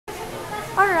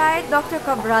right, Dr.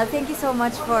 Cabral, thank you so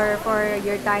much for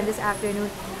your time this afternoon.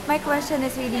 My question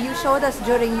is really, you showed us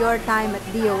during your time at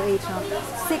DOH, no?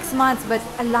 6 months, but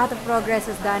a lot of progress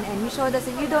is done, and you showed us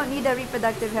that you don't need a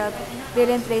reproductive health bill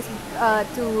in place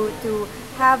to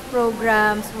have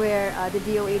programs where the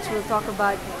DOH will talk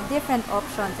about different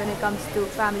options when it comes to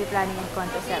family planning and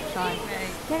contraception.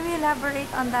 Right. Can we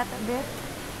elaborate on that a bit?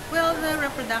 Well, the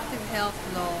reproductive health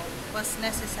law was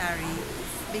necessary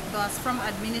because from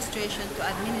administration to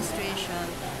administration,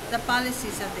 the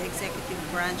policies of the executive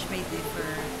branch may differ.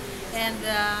 And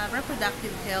the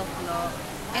reproductive health law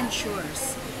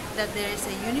ensures that there is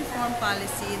a uniform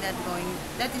policy that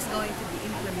is going to be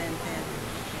implemented.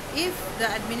 If the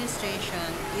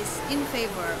administration is in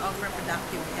favor of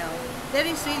reproductive health, there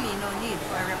is really no need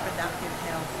for a reproductive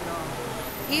health law.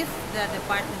 If the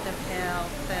Department of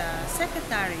Health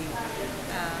Secretary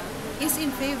is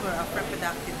in favor of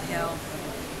reproductive health,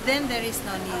 then there is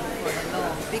no need for a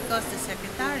law because the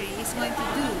Secretary is going to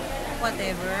do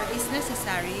whatever is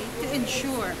necessary to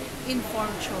ensure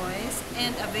informed choice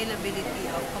and availability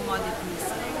of commodities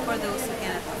for those who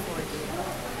cannot afford it.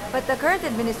 But the current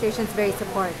administration is very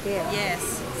supportive. Yes,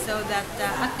 so that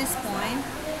at this point,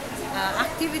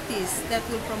 activities that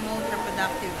will promote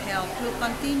reproductive health will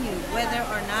continue whether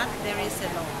or not there is a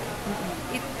law.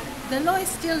 The law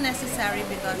is still necessary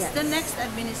because Yes. the next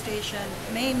administration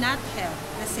may not have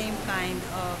the same kind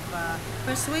of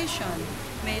persuasion,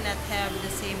 may not have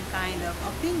the same kind of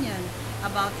opinion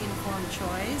about informed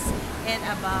choice and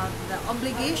about the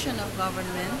obligation of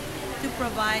government to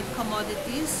provide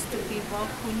commodities to people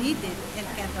who need it and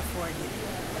can't afford it.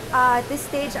 At this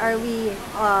stage, are we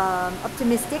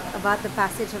optimistic about the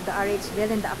passage of the RH bill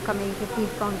in the upcoming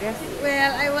 15th Congress?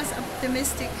 Well, I was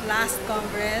optimistic last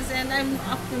Congress and I'm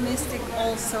optimistic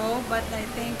also, but I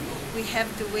think we have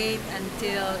to wait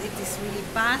until it is really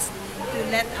passed to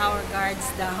let our guards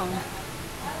down.